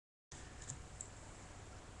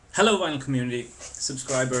Hello vinyl community,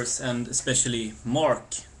 subscribers, and especially Mark,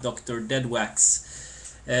 DrDeadWax.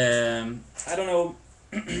 I don't know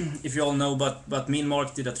if you all know, but me and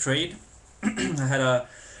Mark did a trade. I had a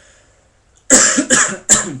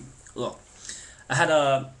well, I had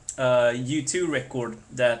a U2 record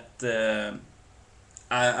that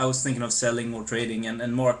I was thinking of selling or trading,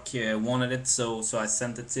 and Mark wanted it, so I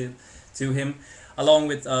sent it to him along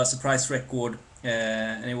with a surprise record.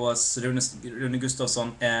 And it was Rune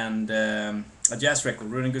Gustafsson and a jazz record,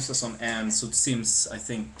 Rune Gustafsson and Sot Sims, I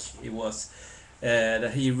think it was,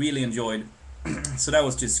 that he really enjoyed. So that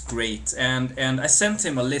was just great, and I sent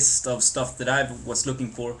him a list of stuff that I was looking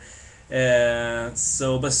for.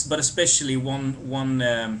 But especially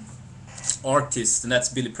one artist, and that's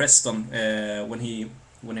Billy Preston. When he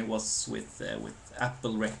was with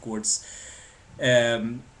Apple Records.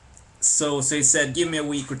 So he said, give me a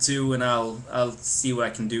week or two and I'll see what I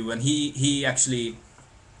can do, and he actually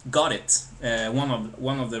got it,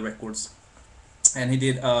 one of the records, and he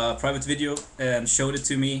did a private video and showed it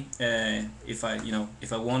to me, if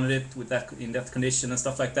I wanted it with that in that condition and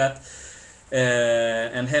stuff like that,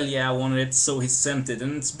 and hell yeah, I wanted it, so he sent it,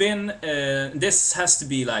 and it's been this has to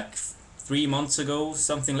be like 3 months ago,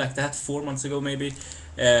 something like that, 4 months ago maybe.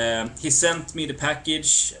 He sent me the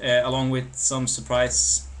package along with some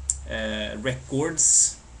surprise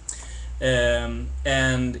records,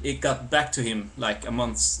 and it got back to him like a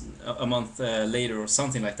month later or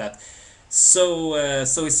something like that. So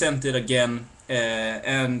he sent it again,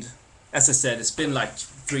 and as I said, it's been like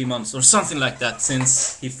 3 months or something like that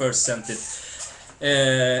since he first sent it.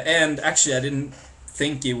 And actually, I didn't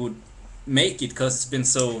think he would make it because it's been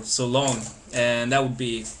so long, and that would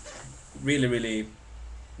be really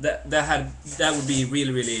that would be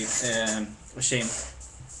really a shame.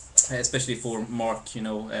 Especially for Mark,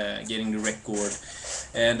 getting the record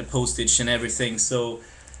and the postage and everything. So,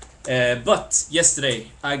 but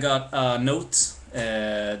yesterday I got a note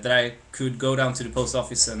that I could go down to the post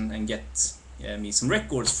office and get me some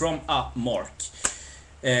records from Mark.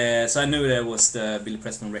 So I knew that was the Billy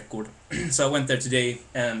Preston record. So I went there today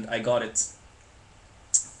and I got it.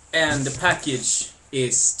 And the package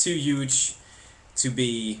is too huge to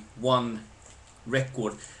be one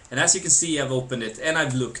record. And as you can see, I've opened it and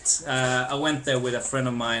I've looked. I went there with a friend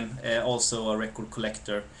of mine, also a record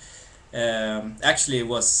collector. Actually, it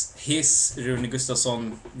was his Rune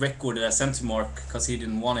Gustafsson record that I sent to Mark because he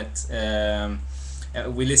didn't want it.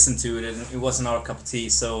 We listened to it and it wasn't our cup of tea,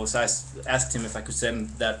 so I asked him if I could send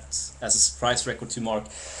that as a surprise record to Mark.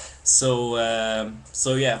 So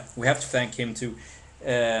yeah, we have to thank him too.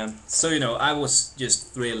 So I was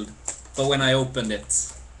just thrilled. But when I opened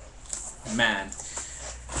it, man.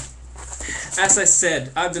 As I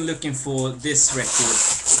said, I've been looking for this record,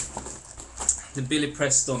 the Billy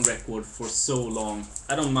Preston record, for so long.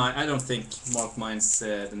 I don't think Mark minds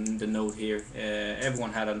the note here.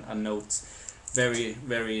 Everyone had a note, very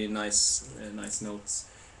nice notes.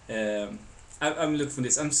 I'm looking for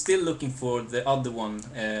this. I'm still looking for the other one,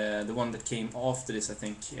 the one that came after this, I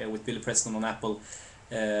think, with Billy Preston on Apple.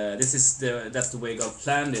 That's the way God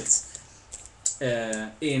planned it.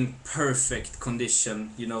 In perfect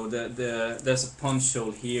condition, there's a punch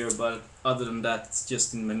hole here, but other than that, it's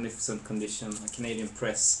just in magnificent condition. A Canadian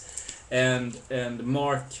press, and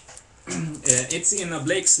Mark, it's in a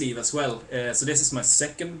Blake sleeve as well. So this is my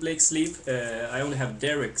second Blake sleeve. I only have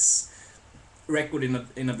Derek's record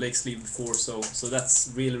in a Blake sleeve before, so that's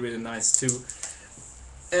really nice too.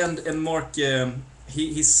 And Mark,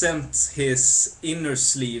 he sent his inner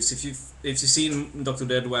sleeves. If you've seen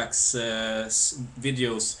DrDeadWax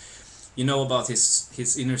videos, you know about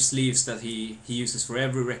his inner sleeves that he uses for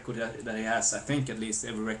every record that he has. I think at least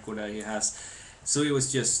every record that he has. So it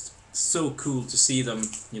was just so cool to see them,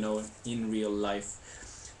 in real life.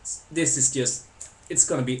 This is just, it's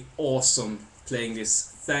gonna be awesome playing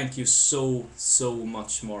this. Thank you so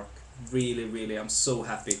much, Mark. Really, I'm so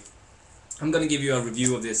happy. I'm gonna give you a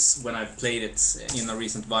review of this when I played it in a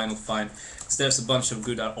recent vinyl find, because there's a bunch of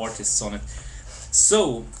good artists on it.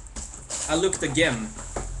 So I looked again,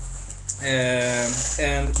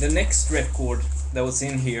 and the next record that was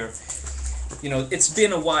in here, it's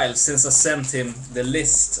been a while since I sent him the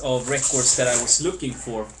list of records that I was looking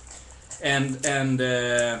for, and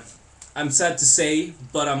I'm sad to say,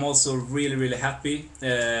 but I'm also really happy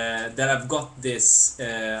that I've got this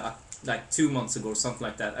like 2 months ago or something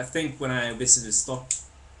like that. I think when I visited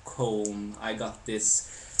Stockholm, I got this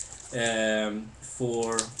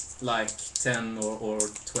for like 10 or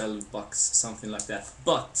 12 bucks, something like that,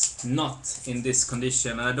 but not in this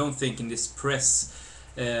condition, and I don't think in this press.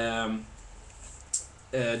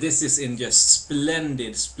 this is in just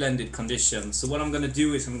splendid condition. So what I'm gonna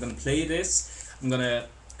do is I'm gonna play this. I'm gonna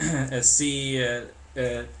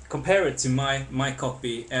compare it to my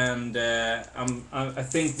copy, and I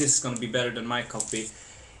think this is gonna be better than my copy.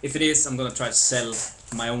 If it is, I'm gonna try to sell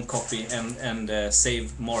my own copy and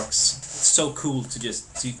save marks. It's so cool to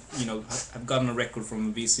you know, I've gotten a record from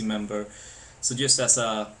a VC member, so just as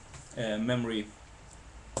a memory,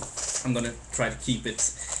 I'm gonna try to keep it.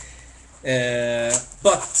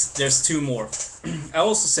 But there's two more. I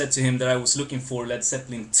also said to him that I was looking for Led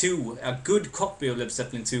Zeppelin 2, a good copy of Led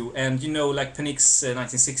Zeppelin 2, and you know, like Panique's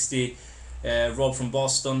 1960, Rob from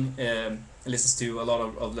Boston listens to a lot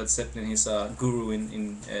of Led Zeppelin. He's a guru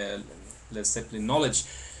in Led Zeppelin knowledge.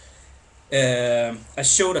 I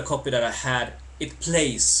showed a copy that I had. It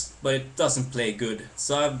plays, but it doesn't play good.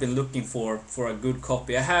 So I've been looking for a good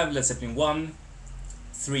copy. I have Led Zeppelin 1,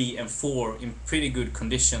 3 and 4 in pretty good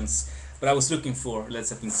conditions, but I was looking for Led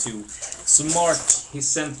Zeppelin 2. So Mark, he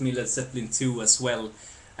sent me Led Zeppelin 2 as well.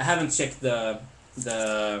 I haven't checked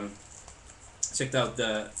checked out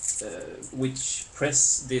which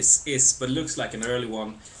press this is, but it looks like an early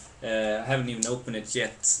one. I haven't even opened it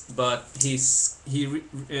yet, but he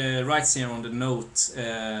writes here on the note,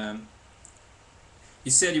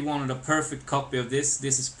 you said you wanted a perfect copy of this.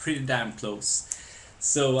 This is pretty damn close.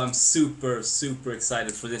 So I'm super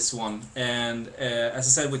excited for this one. And as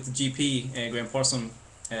I said with the GP, Graham Parsons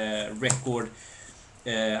record,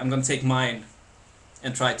 I'm gonna take mine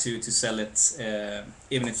and try to sell it,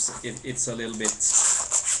 even if it's a little bit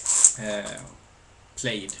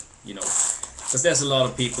played, you know, because there's a lot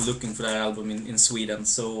of people looking for that album in Sweden.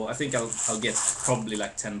 So I think I'll get probably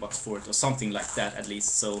like $10 for it or something like that at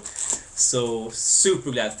least. So super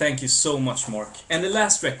glad. Thank you so much, Mark. And the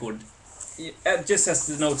last record, just as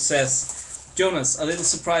the note says, Jonas, a little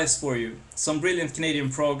surprise for you. Some brilliant Canadian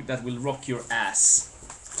prog that will rock your ass.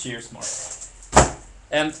 Cheers, Mark.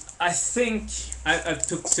 And I think I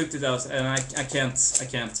took it out, and I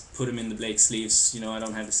can't put them in the Blake sleeves. You know, I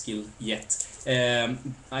don't have the skill yet.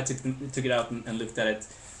 I took it out and looked at it.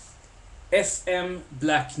 FM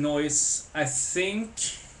Black Noise. I think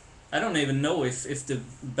I don't even know if the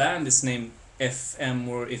band is named FM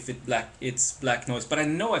or if it's Black Noise, but I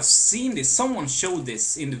know I've seen this. Someone showed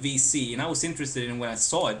this in the VC, and I was interested in when I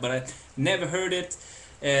saw it, but I never heard it.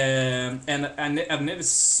 And I've never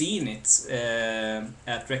seen it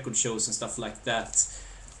at record shows and stuff like that.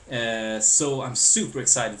 So I'm super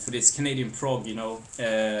excited for this Canadian prog. You know,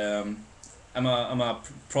 I'm a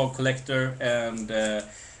prog collector, and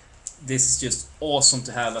this is just awesome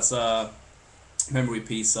to have as a memory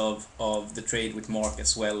piece of the trade with Mark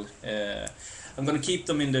as well. I'm gonna keep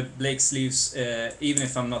them in the Blake sleeves, even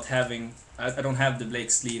if I'm not having. I don't have the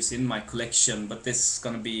Blake sleeves in my collection, but this is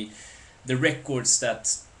gonna be the records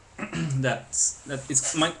that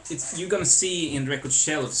you're gonna see in record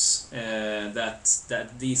shelves, that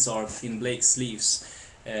these are in Blake sleeves,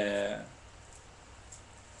 and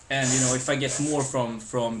you know, if I get more from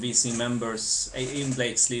VC members in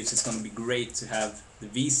Blake sleeves, it's gonna be great to have the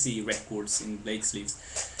VC records in Blake sleeves.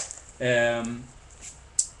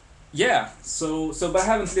 Yeah, so but I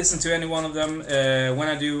haven't listened to any one of them. When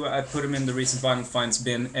I do, I put them in the recent vinyl finds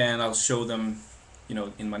bin, and I'll show them, you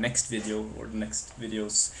know, in my next video or the next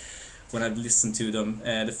videos when I've listened to them.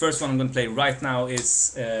 The first one I'm going to play right now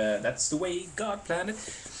is That's the Way God Planned It.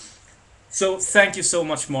 So thank you so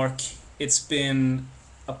much, Mark. It's been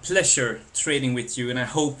a pleasure trading with you, and I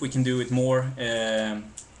hope we can do it more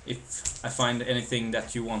if I find anything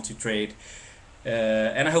that you want to trade.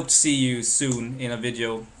 And I hope to see you soon in a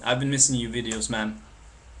video. I've been missing you videos, man,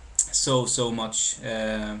 so much.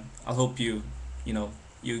 I hope you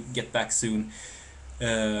get back soon.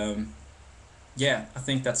 Yeah, I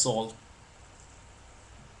think that's all.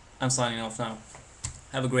 I'm signing off now.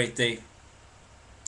 Have a great day.